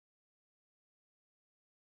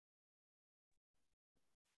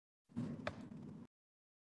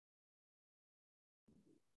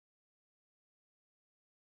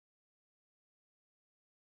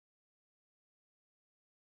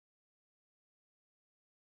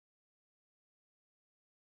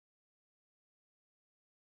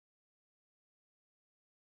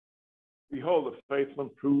Behold, a faithful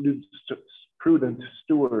and prudent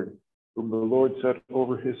steward whom the Lord set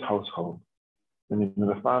over his household. In the name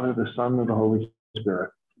of the Father, the Son, and the Holy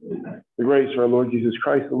Spirit. The grace of our Lord Jesus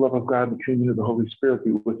Christ, the love of God, and the communion of the Holy Spirit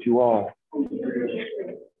be with you all.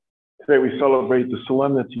 Today we celebrate the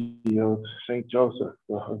Solemnity of St. Joseph,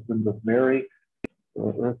 the husband of Mary,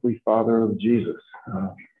 the earthly father of Jesus.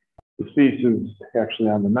 The feast is actually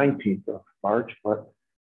on the 19th of March, but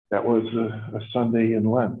that was a Sunday in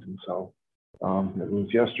Lent, and so it was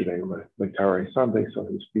yesterday, Clare Sunday, so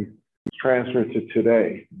his feast transferred to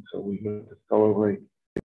today. And so we get to celebrate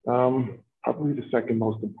probably the second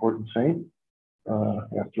most important saint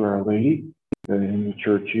after Our Lady in the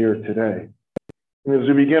church here today. And as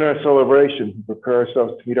we begin our celebration, prepare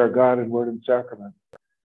ourselves to meet our God in word and sacrament.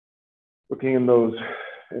 Looking in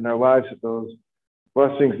our lives at those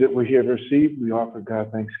blessings that we have received, we offer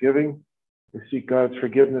God thanksgiving. We seek God's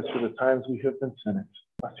forgiveness for the times we have been sinners.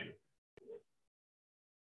 Bless you.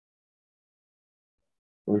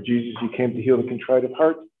 Lord Jesus, you came to heal the contrite of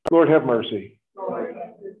heart. Lord, have mercy. Lord.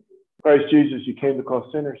 Christ Jesus, you came to call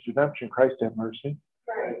sinners to redemption. Christ, have mercy.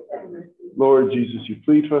 Christ, have mercy. Lord Jesus, you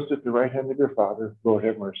plead for us at the right hand of your Father. Lord,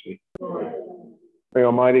 have mercy. Lord. May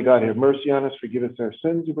Almighty God have mercy on us, forgive us our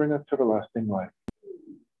sins, and bring us to everlasting life.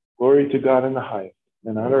 Glory to God in the highest,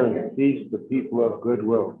 and on earth peace the people of good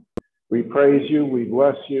will. We praise you, we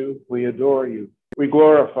bless you, we adore you, we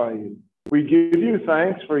glorify you. We give you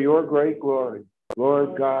thanks for your great glory.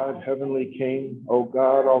 Lord God, heavenly King, O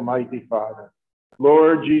God, almighty Father.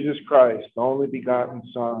 Lord Jesus Christ, only begotten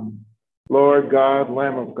Son. Lord God,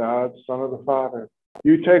 Lamb of God, Son of the Father.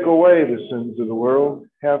 You take away the sins of the world,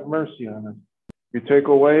 have mercy on us. You take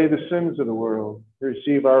away the sins of the world,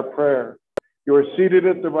 receive our prayer. You are seated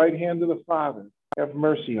at the right hand of the Father, have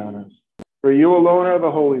mercy on us. For you alone are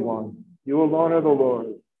the Holy One. You alone are the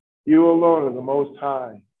Lord. You alone are the Most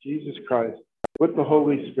High, Jesus Christ, with the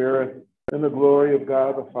Holy Spirit, in the glory of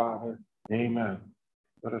God the Father. Amen.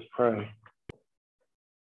 Let us pray.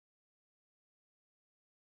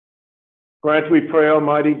 Grant, we pray,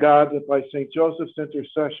 Almighty God, that by St. Joseph's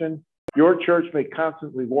intercession, your church may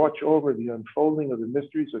constantly watch over the unfolding of the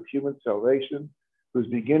mysteries of human salvation, whose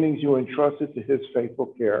beginnings you entrusted to his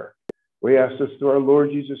faithful care. We ask this through our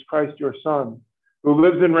Lord Jesus Christ, your Son, who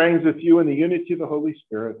lives and reigns with you in the unity of the Holy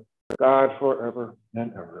Spirit, God forever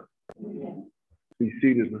and ever. Amen. Be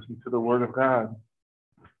seated, listen to the word of God.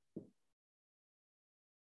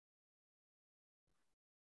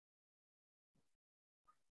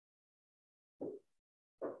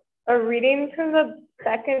 A reading from the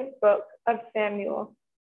second book of Samuel.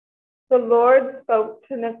 The Lord spoke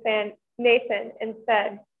to Nathan and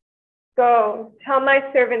said, "Go, tell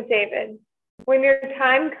my servant David, when your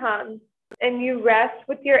time comes and you rest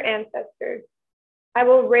with your ancestors, I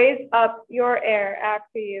will raise up your heir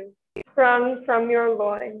after you, sprung from your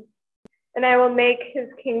loins, and I will make his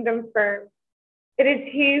kingdom firm. It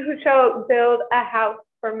is he who shall build a house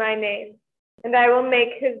for my name, and I will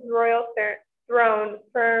make his royal throne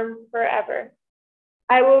firm forever.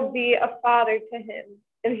 I will be a father to him,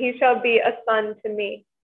 and he shall be a son to me.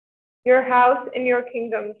 Your house and your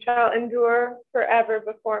kingdom shall endure forever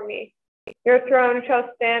before me. Your throne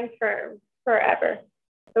shall stand firm forever."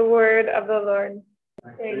 The word of the Lord.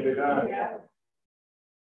 Thanks be to God.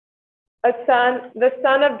 The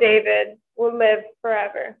son of David will live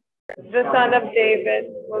forever. The son of David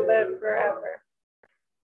will live forever.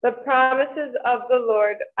 The promises of the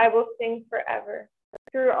Lord I will sing forever.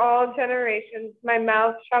 Through all generations, my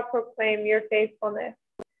mouth shall proclaim your faithfulness.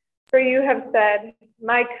 For you have said,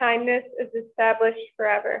 my kindness is established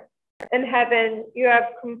forever. In heaven, you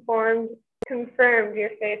have confirmed your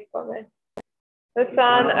faithfulness. The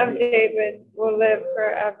Son of David will live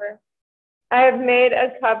forever. I have made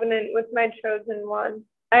a covenant with my chosen one.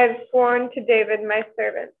 I have sworn to David, my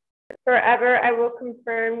servant. Forever I will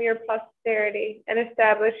confirm your posterity and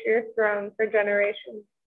establish your throne for generations.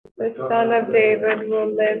 The Son of David will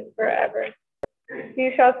live forever.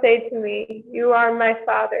 He shall say to me, you are my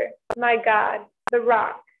Father, my God, the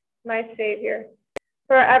rock, my Savior.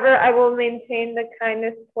 Forever I will maintain the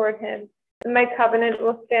kindness toward him, and my covenant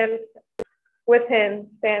will stand with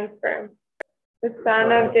him, stands firm. The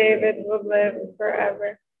Son of David will live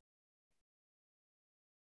forever.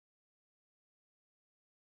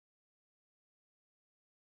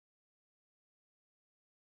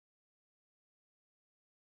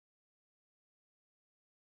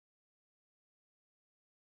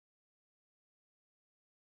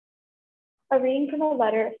 A reading from the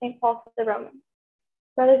letter of St. Paul to the Romans.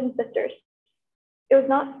 Brothers and sisters, it was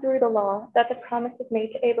not through the law that the promise was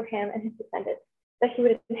made to Abraham and his descendants that he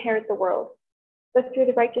would inherit the world, but through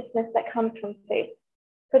the righteousness that comes from faith.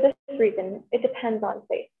 For this reason, it depends on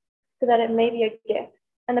faith, so that it may be a gift,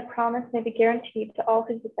 and the promise may be guaranteed to all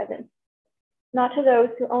his descendants, not to those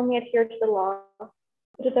who only adhere to the law,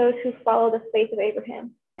 but to those who follow the faith of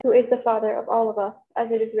Abraham, who is the father of all of us, as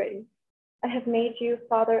it is written, I have made you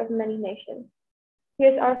father of many nations. He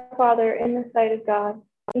is our Father in the sight of God,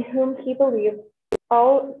 in whom he believes,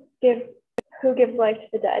 who gives life to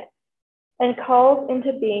the dead, and calls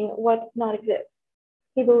into being what does not exist.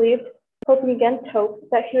 He believed, hoping against hope,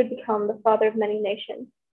 that he would become the father of many nations,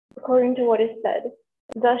 according to what is said,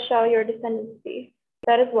 thus shall your descendants be.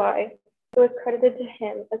 That is why it was credited to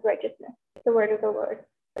him as righteousness. The word of the Lord.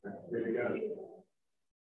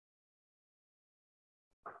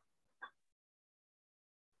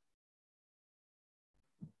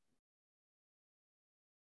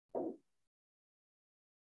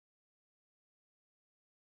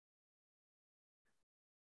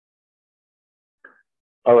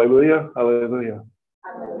 Hallelujah, hallelujah.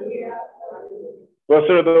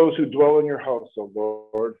 Blessed are those who dwell in your house, O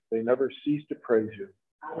Lord. They never cease to praise you.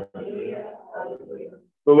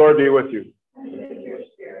 The Lord be with you.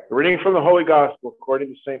 A reading from the Holy Gospel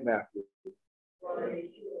according to St. Matthew.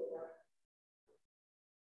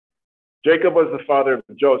 Jacob was the father of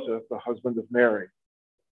Joseph, the husband of Mary.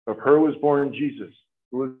 Of her was born Jesus,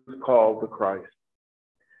 who is called the Christ.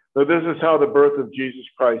 So this is how the birth of Jesus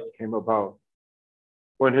Christ came about.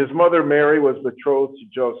 When his mother Mary was betrothed to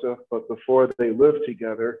Joseph, but before they lived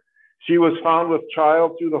together, she was found with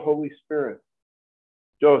child through the Holy Spirit.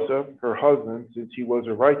 Joseph, her husband, since he was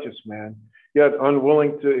a righteous man, yet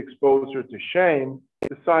unwilling to expose her to shame,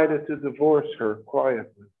 decided to divorce her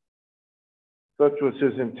quietly. Such was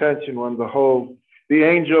his intention when, behold, the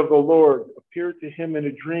angel of the Lord appeared to him in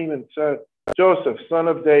a dream and said, Joseph, son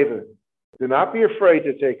of David, do not be afraid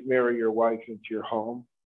to take Mary, your wife, into your home,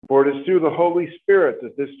 for it is through the Holy Spirit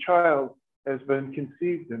that this child has been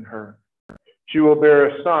conceived in her. She will bear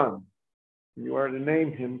a son, and you are to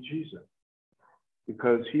name him Jesus,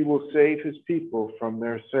 because he will save his people from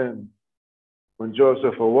their sins. When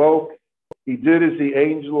Joseph awoke, he did as the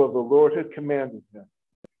angel of the Lord had commanded him,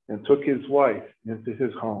 and took his wife into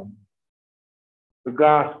his home. The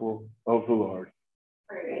Gospel of the Lord.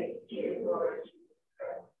 Praise you, Lord.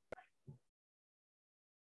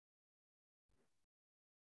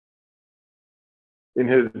 In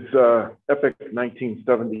his epic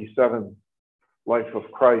 1977 Life of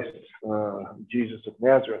Christ, Jesus of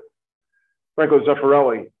Nazareth, Franco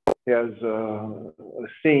Zeffirelli has a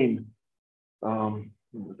scene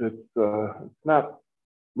that's not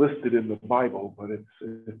listed in the Bible, but it's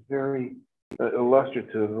very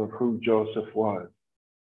illustrative of who Joseph was.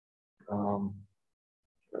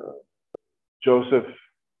 Joseph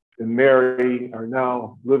and Mary are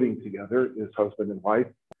now living together as husband and wife.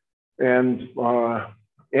 And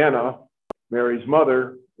Anna, Mary's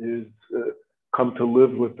mother, is come to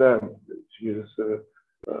live with them. She is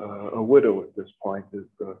a widow at this point, is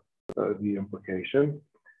the implication.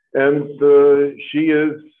 And she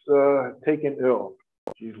is taken ill.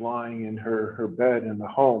 She's lying in her bed in the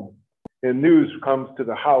home. And news comes to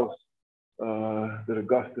the house that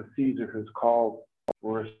Augustus Caesar has called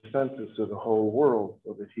for a census of the whole world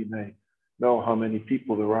so that he may know how many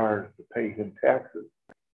people there are to pay him taxes.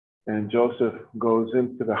 And Joseph goes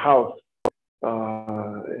into the house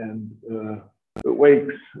and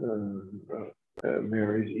wakes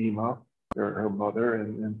Mary's Ema, her mother,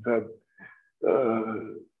 and said,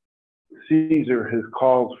 Caesar has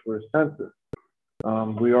called for a census.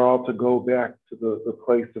 We are all to go back to the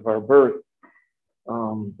place of our birth,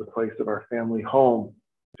 the place of our family home,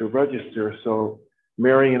 to register. So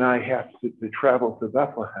Mary and I have to travel to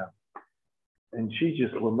Bethlehem. And she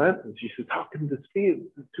just laments. She says, how can this be?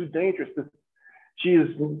 It's too dangerous. She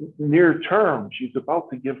is near term. She's about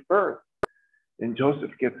to give birth. And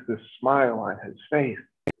Joseph gets this smile on his face.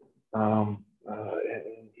 And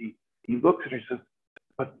he looks at her and says,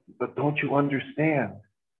 but don't you understand?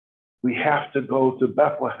 We have to go to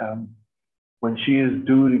Bethlehem when she is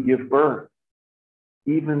due to give birth.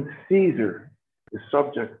 Even Caesar is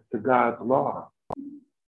subject to God's law.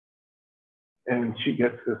 And she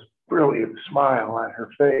gets this brilliant smile on her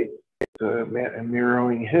face, and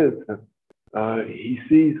mirroring his. He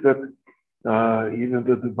sees that even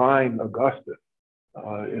the divine Augustus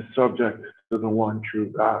is subject to the one true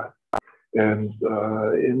God. And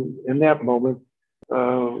in that moment,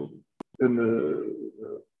 in the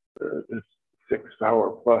 6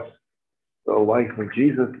 hour plus the life of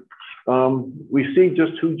Jesus, we see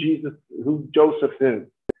just who Joseph is.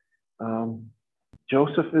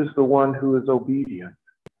 Joseph is the one who is obedient.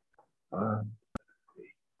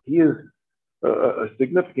 He is a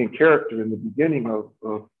significant character in the beginning of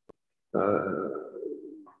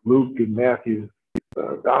Luke and Matthew's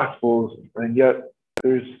Gospels, and yet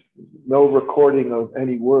there's no recording of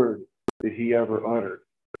any word that he ever uttered.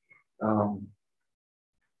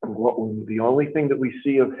 The only thing that we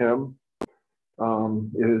see of him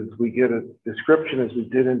is we get a description, as we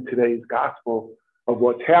did in today's Gospel, of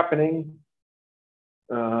what's happening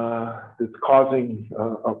that's causing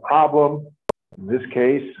a problem. In this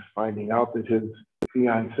case, finding out that his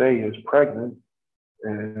fiancée is pregnant,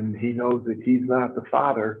 and he knows that he's not the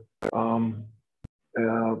father.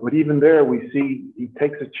 But even there, we see he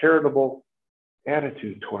takes a charitable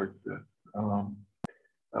attitude towards this.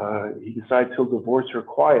 He decides he'll divorce her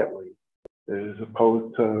quietly, as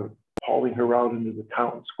opposed to hauling her out into the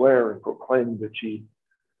town square and proclaiming that she's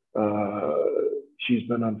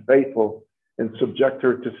been unfaithful, and subject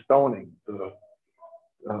her to stoning,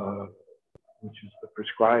 which is the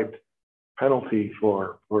prescribed penalty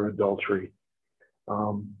for adultery.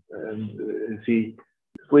 And as he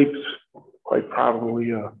sleeps, quite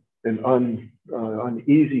probably an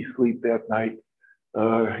uneasy sleep that night,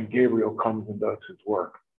 Gabriel comes and does his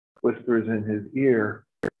work, whispers in his ear,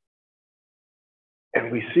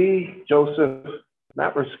 and we see Joseph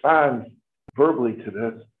not respond verbally to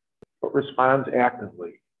this, but responds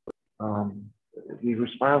actively. He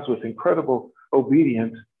responds with incredible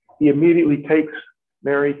obedience. He immediately takes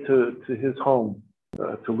Mary to his home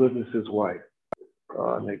to live as his wife.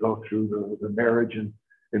 And they go through the marriage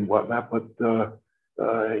and whatnot, but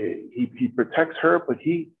he protects her, but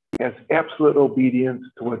he has absolute obedience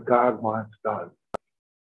to what God wants done.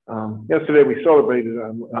 Yesterday we celebrated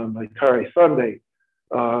on Laetare Sunday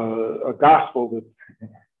a gospel that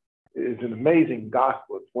is an amazing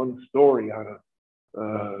gospel. It's one story out of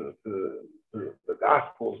the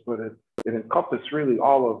Gospels, but it encompasses really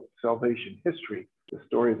all of salvation history. The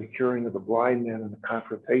story of the curing of the blind man and the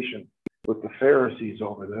confrontation with the Pharisees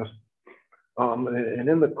over this. And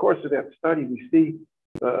in the course of that study, we see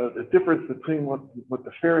the difference between what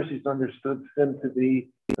the Pharisees understood sin to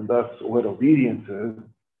be, and thus what obedience is,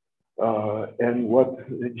 and what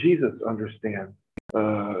Jesus understands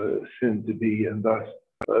sin to be, and thus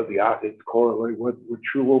the opposite corollary, what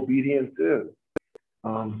true obedience is.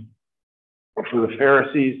 For the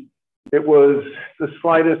Pharisees, it was the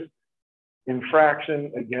slightest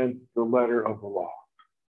infraction against the letter of the law.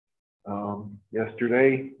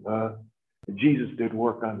 Yesterday, Jesus did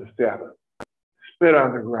work on the Sabbath, spit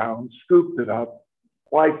on the ground, scooped it up,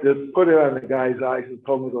 wiped it, put it on the guy's eyes, and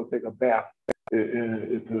told him to go take a bath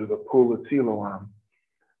into the pool of Siloam.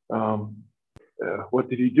 What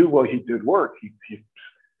did he do? Well, he did work.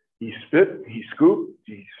 He spit, he scooped,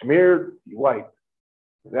 he smeared, he wiped.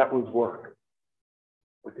 That was work.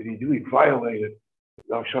 What did he do? He violated,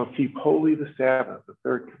 "Thou shalt keep holy the Sabbath," the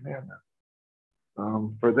third commandment.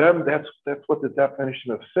 For them, that's what the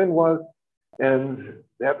definition of sin was, and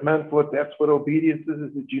that meant that's what obedience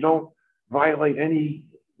is that you don't violate any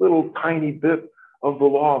little tiny bit of the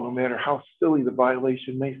law, no matter how silly the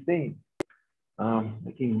violation may seem.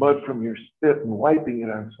 Making mud from your spit and wiping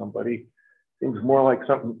it on somebody seems more like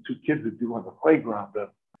something two kids would do on the playground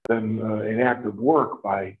than an act of work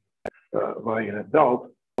by an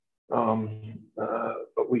adult.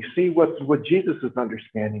 But we see what Jesus'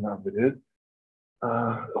 understanding of it is.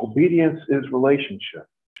 Obedience is relationship,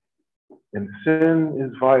 and sin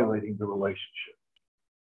is violating the relationship.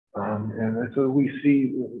 And so we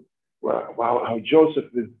see how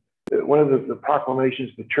Joseph is, one of the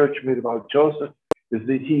proclamations the church made about Joseph is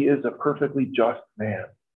that he is a perfectly just man.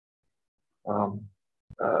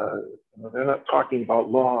 They're not talking about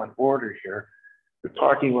law and order here. They're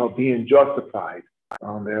talking about being justified.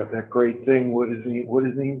 That great thing, what does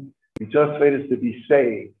it mean? Be justified is to be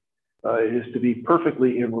saved. It is to be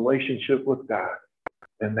perfectly in relationship with God.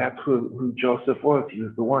 And that's who Joseph was. He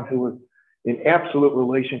was the one who was in absolute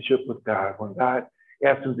relationship with God. When God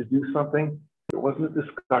asked him to do something, there wasn't a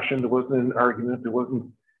discussion, there wasn't an argument, there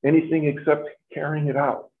wasn't anything except carrying it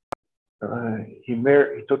out. He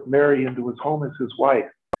took Mary into his home as his wife.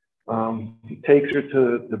 He takes her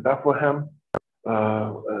to Bethlehem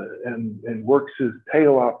and works his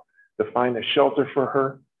tail off to find a shelter for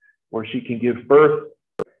her where she can give birth.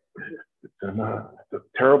 It's a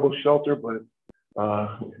terrible shelter, but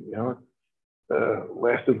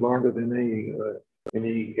lasted longer than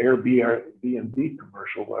any Airbnb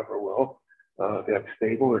commercial ever will. That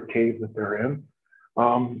stable or cave that they're in.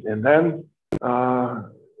 And then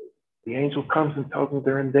the angel comes and tells them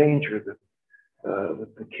they're in danger,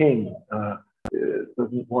 that the king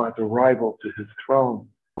doesn't want a rival to his throne,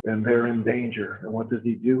 and they're in danger. And what does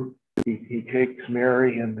he do? He takes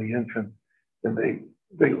Mary and the infant, and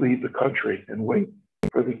they leave the country and wait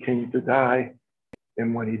for the king to die.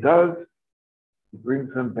 And when he does, He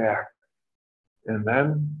brings them back. And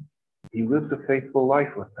then he lives a faithful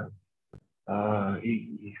life with them.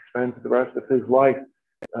 He spends the rest of his life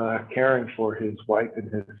caring for his wife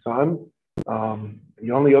and his son.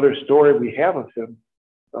 The only other story we have of him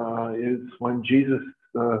is when Jesus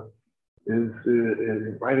is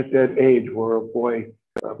right at that age where a boy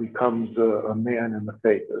becomes a man in the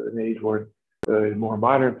faith, an age where in more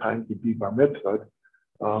modern times he'd be bar mitzvah.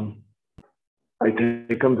 I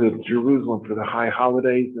take him to Jerusalem for the high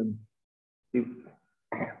holidays, and the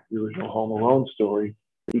original Home Alone story,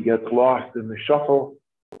 he gets lost in the shuffle.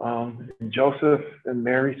 And Joseph and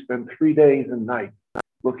Mary spend 3 days and nights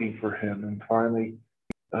looking for him, and finally,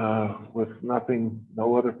 with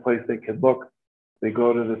no other place they can look, they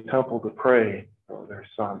go to the temple to pray for their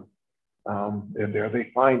son. And there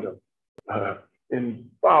they find him,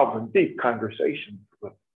 involved in deep conversations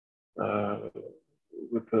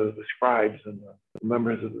with the scribes and the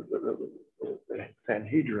members of the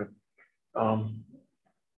Sanhedrin.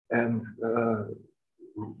 And the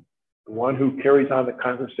one who carries on the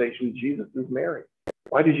conversation with Jesus is Mary.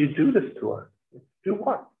 Why did you do this to us? Do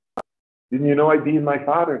what? Didn't you know I'd be in my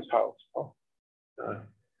Father's house?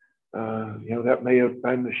 That may have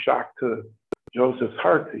been the shock to Joseph's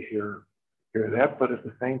heart to hear that, but at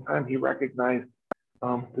the same time, he recognized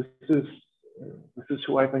this is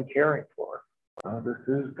who I've been caring for. This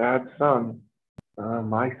is God's son.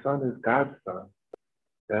 My son is God's son,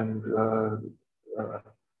 and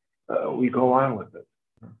we go on with it.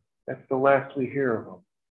 That's the last we hear of him.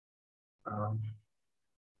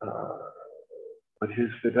 But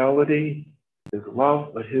his fidelity, his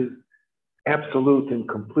love, but his absolute and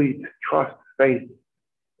complete trust, faith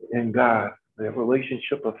in God, the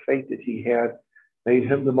relationship of faith that he had made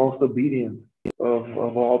him the most obedient of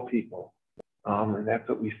all people. And that's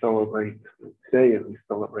what we celebrate today as we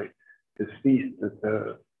celebrate his feast,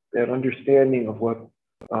 that understanding of what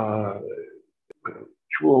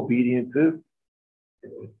true obedience is,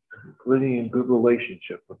 living in good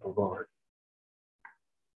relationship with the Lord.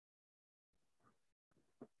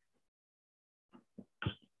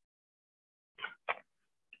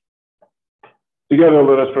 Together,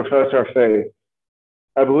 let us profess our faith.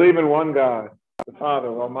 I believe in one God, the Father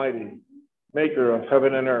Almighty, maker of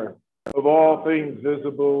heaven and earth, of all things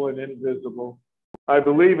visible and invisible. I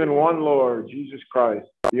believe in one Lord, Jesus Christ,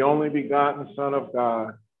 the only begotten Son of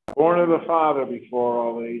God, born of the Father before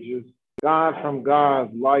all ages, God from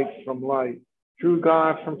God, light from light, true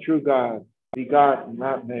God from true God, begotten,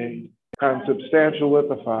 not made, consubstantial with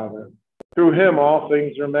the Father. Through him all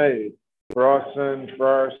things are made. For our sins, for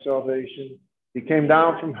our salvation, he came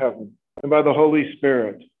down from heaven, and by the Holy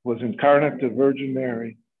Spirit was incarnate of Virgin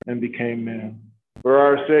Mary and became man. For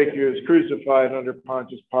our sake he was crucified under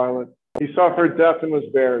Pontius Pilate. He suffered death and was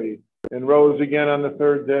buried, and rose again on the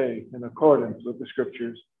third day in accordance with the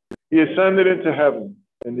Scriptures. He ascended into heaven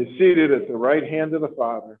and is seated at the right hand of the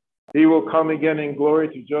Father. He will come again in glory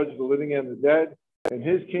to judge the living and the dead, and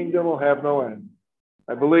his kingdom will have no end.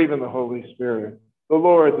 I believe in the Holy Spirit, the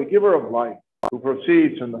Lord, the giver of life, who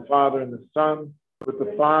proceeds from the Father and the Son, with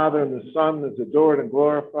the Father and the Son is adored and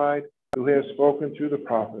glorified, who has spoken through the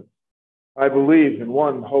prophets. I believe in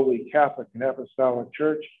one holy Catholic and Apostolic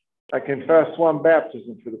Church. I confess one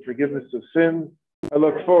baptism for the forgiveness of sins. I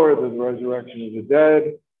look forward to the resurrection of the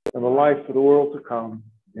dead and the life of the world to come.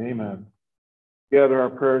 Amen. Gather our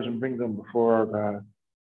prayers and bring them before our God.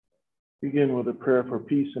 Begin with a prayer for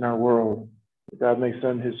peace in our world, that God may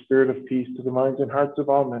send his spirit of peace to the minds and hearts of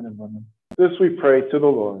all men and women. This we pray to the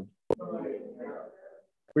Lord.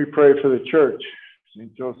 We pray for the church.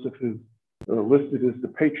 St. Joseph is listed as the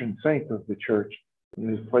patron saint of the church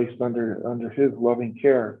and is placed under his loving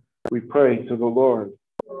care. We pray to the Lord.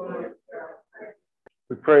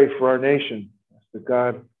 We pray for our nation, that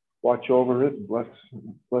God watch over it and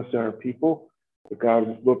bless our people, that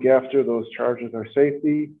God look after those charged with our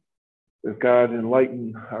safety, that God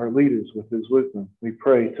enlighten our leaders with his wisdom. We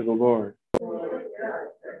pray to the Lord.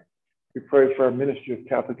 We pray for our ministry of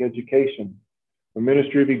Catholic education, a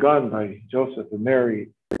ministry begun by Joseph and Mary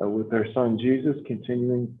with their son Jesus,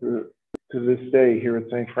 continuing to this day here at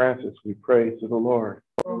St. Francis. We pray to the Lord.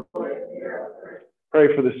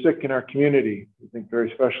 Pray for the sick in our community. We think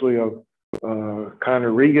very especially of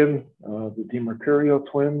Connor Regan, the DiMercurio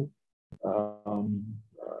twins,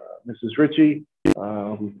 Mrs. Ritchie.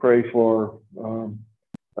 We pray for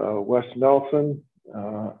Wes Nelson,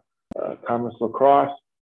 Thomas LaCrosse,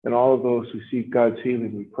 and all of those who seek God's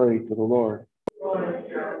healing. We pray to the Lord. What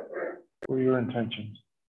are your intentions?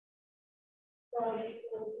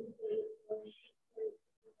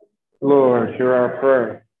 Lord, hear our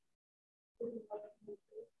prayer.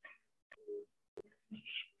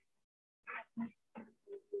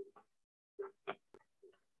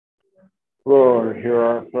 Lord, hear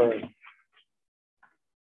our prayer.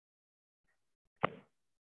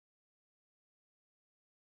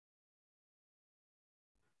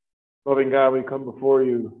 Loving God, we come before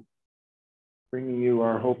you, bringing you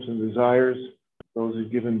our hopes and desires, those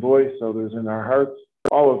who've given voice, others in our hearts.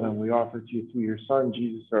 All of them we offer to you through your Son,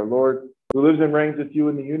 Jesus our Lord, who lives and reigns with you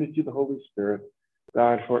in the unity of the Holy Spirit,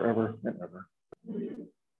 God forever and ever.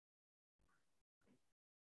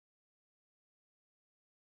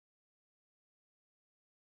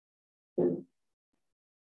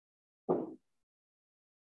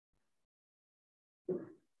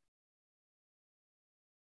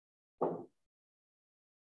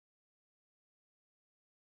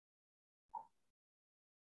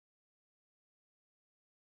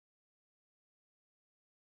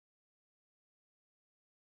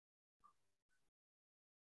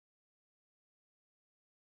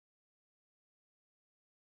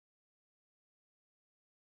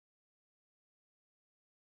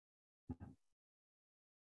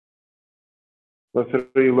 Blessed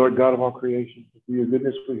are you, Lord God of all creation. For your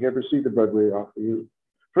goodness we have received the bread we offer you.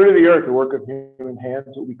 Fruit of the earth, the work of human hands,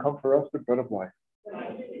 will become for us the bread of life.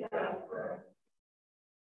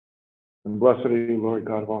 And blessed are you, Lord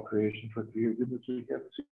God of all creation, for through your goodness we have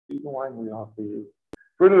received the wine we offer you.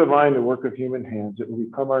 Fruit of the vine, the work of human hands, it will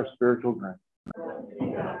become our spiritual drink.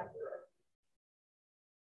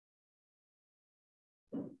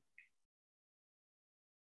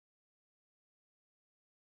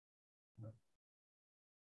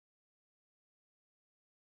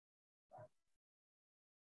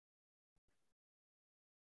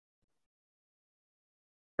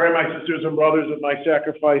 Pray, my sisters and brothers, that my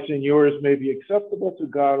sacrifice and yours may be acceptable to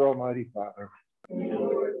God, Almighty Father.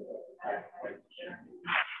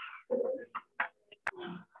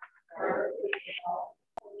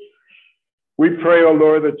 We pray, O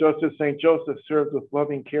Lord, that just as St. Joseph served with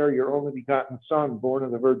loving care your only begotten Son, born of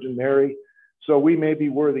the Virgin Mary, so we may be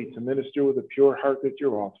worthy to minister with a pure heart at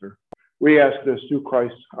your altar. We ask this through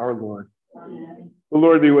Christ our Lord. Amen. The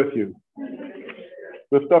Lord be with you.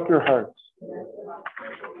 Lift up your hearts.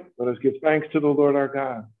 Let us give thanks to the Lord our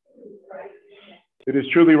God. It is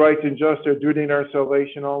truly right and just, our duty and our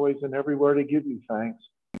salvation, always and everywhere to give you thanks.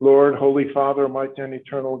 Lord, Holy Father, Almighty and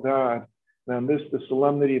eternal God, and on this, the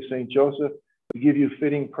solemnity of St. Joseph, we give you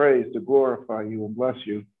fitting praise to glorify you and bless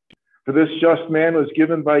you. For this just man was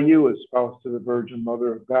given by you as spouse to the Virgin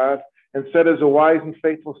Mother of God, and set as a wise and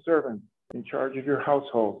faithful servant in charge of your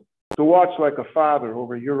household, to watch like a father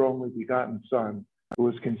over your only begotten Son, who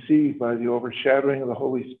was conceived by the overshadowing of the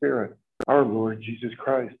Holy Spirit, our Lord Jesus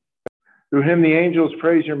Christ. Through him the angels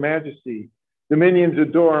praise your majesty, dominions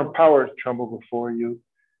adore and powers tremble before you.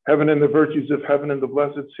 Heaven and the virtues of heaven and the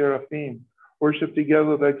blessed seraphim worship together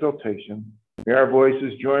with exaltation. May our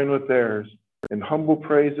voices join with theirs in humble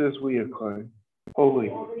praises we acclaim. Holy,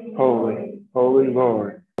 holy, holy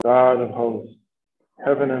Lord, God of hosts,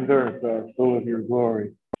 heaven and earth are full of your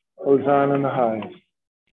glory. Hosanna in the highest.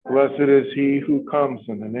 Blessed is he who comes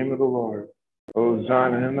in the name of the Lord.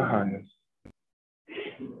 Hosanna in the highest.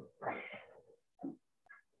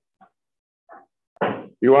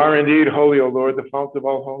 You are indeed holy, O Lord, the fount of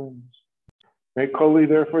all holiness. Make holy,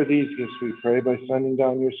 therefore, these gifts, we pray, by sending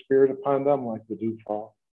down your Spirit upon them like the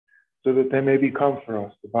dewfall, so that they may become for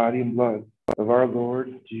us the body and blood of our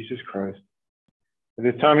Lord Jesus Christ. At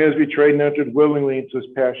the time he was betrayed and entered willingly into his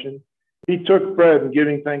passion, he took bread and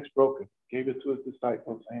giving thanks broke it, gave it to his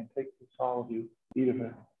disciples, saying, "Take this, all of you, eat of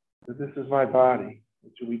it, for this is my body,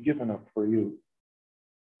 which will be given up for you."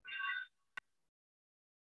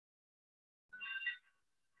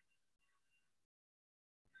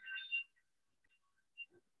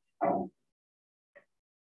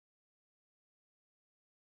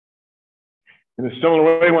 In a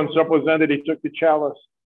similar way, when supper was ended, he took the chalice.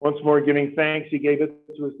 Once more giving thanks, he gave it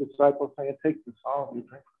to his disciples, saying, "Take this, all of you,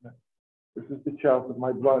 drink from it. This is the chalice of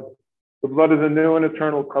my blood, the blood of the new and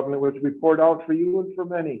eternal covenant, which will be poured out for you and for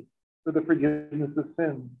many, for the forgiveness of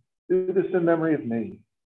sins. Do this in memory of me."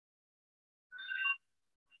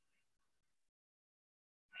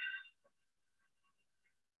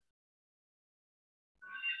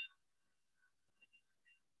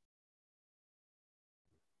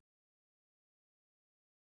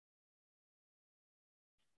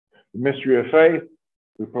 The mystery of faith,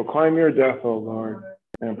 we proclaim your death, O Lord,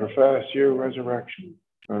 and profess your resurrection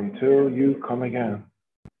until you come again.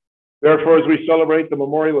 Therefore, as we celebrate the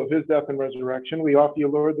memorial of his death and resurrection, we offer you,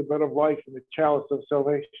 Lord, the bread of life and the chalice of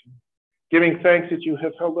salvation, giving thanks that you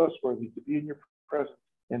have held us worthy to be in your presence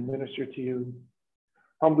and minister to you.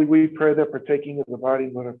 Humbly we pray that, partaking of the body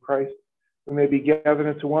and blood of Christ, we may be gathered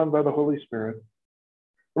into one by the Holy Spirit.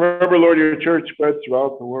 Remember, Lord, your church spread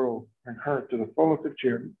throughout the world, bring her to the fullness of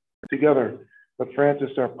charity, together with Francis,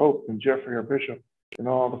 our Pope, and Jeffrey, our Bishop, and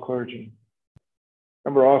all the clergy.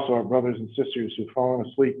 Remember also our brothers and sisters who've fallen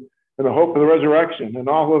asleep in the hope of the resurrection, and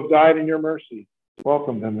all who have died in your mercy.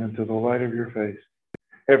 Welcome them into the light of your face.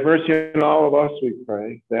 Have mercy on all of us, we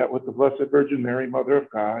pray, that with the Blessed Virgin Mary, Mother of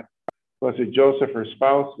God, Blessed Joseph, her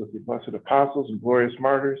spouse, with the blessed apostles and glorious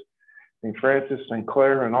martyrs, St. Francis, St.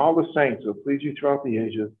 Clare, and all the saints who please you throughout the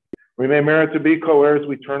ages, we may merit to be co-heirs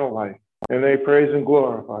of eternal life, and may praise and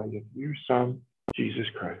glorify you, your Son, Jesus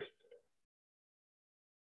Christ.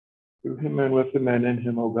 Through him and with him and in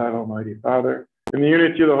him, O God, Almighty Father, in the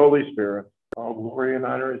unity of the Holy Spirit, all glory and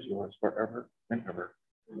honor is yours forever and ever.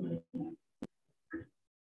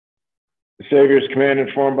 The Savior's command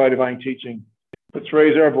informed by divine teaching. Let's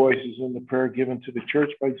raise our voices in the prayer given to the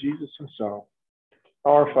church by Jesus himself.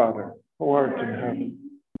 Our Father, who art in heaven,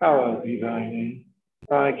 hallowed be thy name.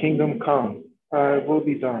 Thy kingdom come, thy will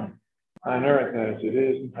be done, on earth as it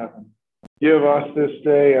is in heaven. Give us this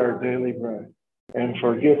day our daily bread, and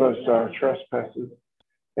forgive us our trespasses,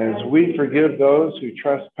 as we forgive those who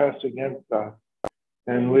trespass against us.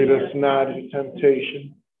 And lead us not into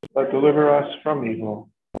temptation, but deliver us from evil.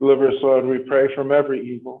 Deliver us, Lord, we pray, from every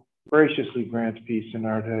evil. Graciously grant peace in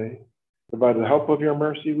our day. That by the help of your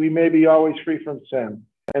mercy, we may be always free from sin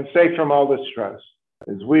and safe from all distress,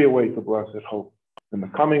 as we await the blessed hope and the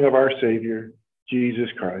coming of our Savior, Jesus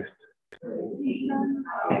Christ.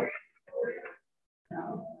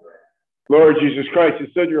 Lord Jesus Christ, you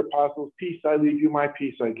said to your apostles, peace I leave you, my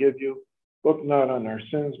peace I give you. Look not on our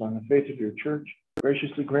sins, but on the faith of your church.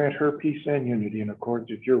 Graciously grant her peace and unity in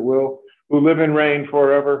accordance with your will, who live and reign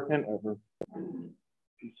forever and ever.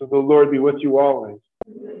 Peace of the Lord be with you always.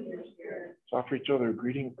 Let's offer each other a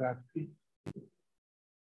greeting of God's peace.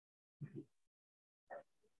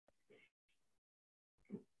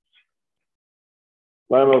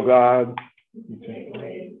 Lamb of God, you take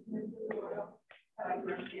away. Have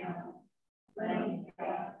mercy on us. Lamb of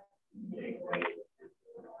God, you take away.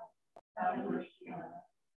 Have mercy on us.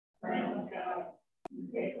 Lamb of God, you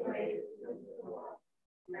take away.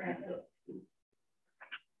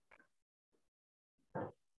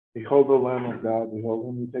 Behold the Lamb of God, behold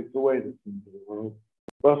him who takes away the sins of the world.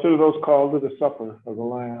 Blessed are those called to the supper of the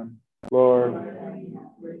Lamb. Lord,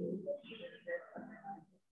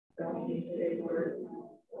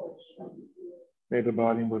 may the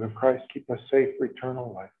body and blood of Christ keep us safe for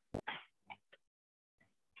eternal life.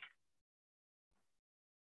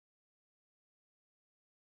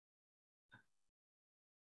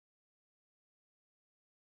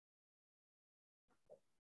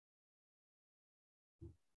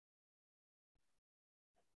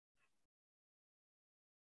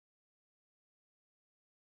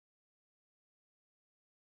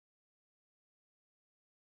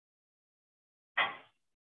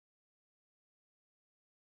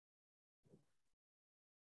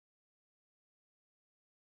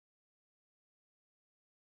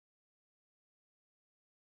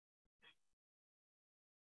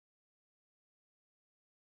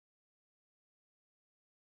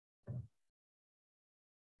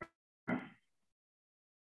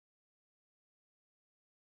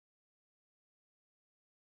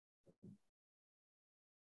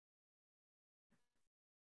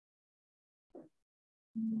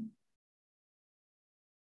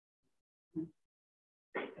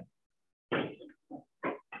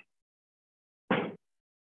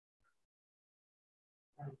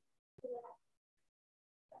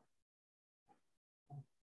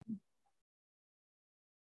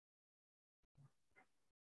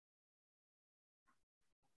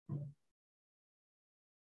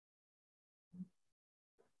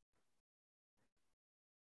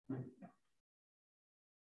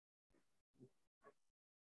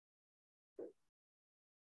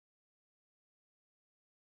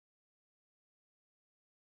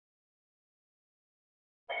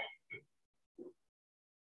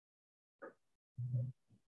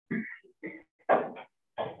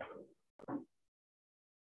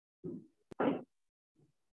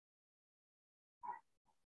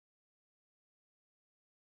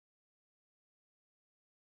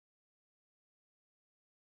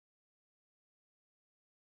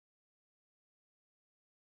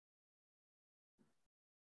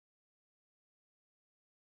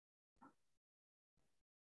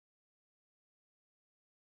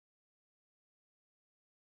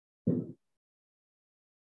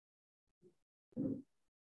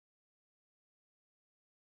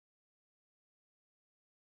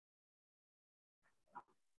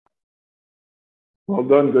 Well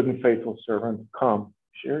done, good and faithful servant. Come,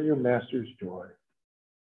 share your master's joy.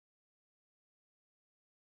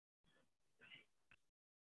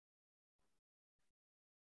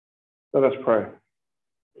 Let us pray.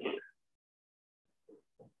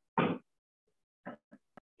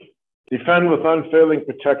 Defend with unfailing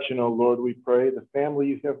protection, O Lord, we pray, the family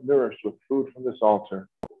you have nourished with food from this altar,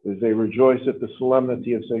 as they rejoice at the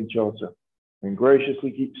solemnity of St. Joseph, and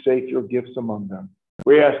graciously keep safe your gifts among them.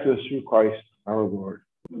 We ask this through Christ our Lord.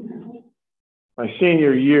 My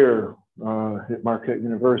senior year at Marquette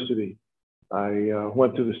University, I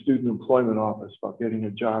went to the student employment office about getting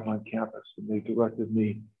a job on campus, and they directed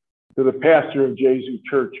me to the pastor of Jesu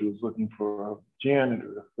Church, who was looking for a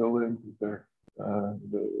janitor to fill in.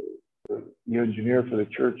 The engineer for the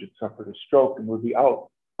church had suffered a stroke and would be out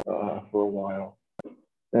for a while.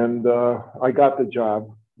 And I got the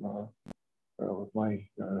job with my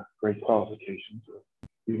great qualifications of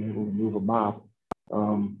being able to move a mop.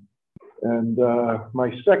 And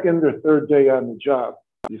my second or third day on the job,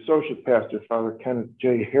 the associate pastor, Father Kenneth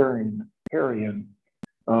J. Harrian,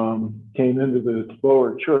 came into the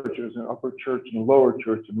lower church. There was an upper church and a lower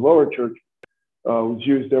church. And the lower church was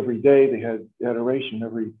used every day. They had adoration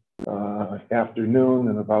every afternoon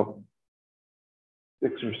and about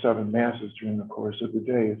 6 or 7 masses during the course of the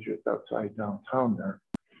day. It's just outside downtown there.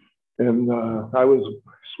 And I was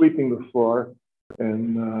sweeping the floor,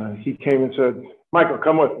 and he came and said, "Michael,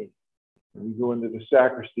 come with me." And we go into the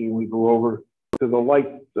sacristy, and we go over to the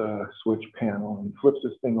light switch panel, and he flips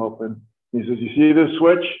this thing open. He says, "You see this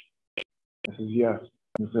switch?" I says, "Yes."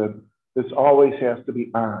 He said, "This always has to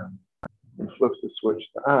be on." And flips the switch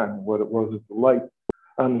to on. What it was is the light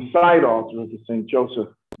on the side altar of the St. Joseph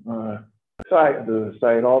the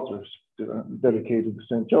side altar dedicated to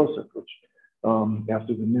St. Joseph, which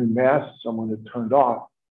after the new mass, someone had turned off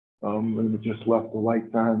and it just left the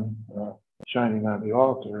lights on, shining on the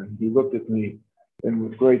altar. And he looked at me and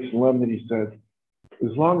with great solemnity said,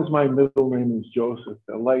 "As long as my middle name is Joseph,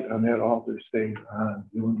 the light on that altar stays on.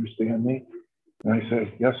 You understand me?" And I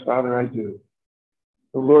said, "Yes, Father, I do."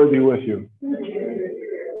 The Lord be with you.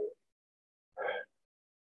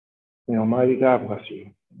 The Almighty God bless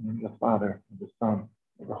you. In the Father, and the Son,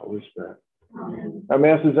 and the Holy Spirit. Amen. Our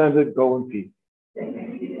Mass is ended. Go in peace.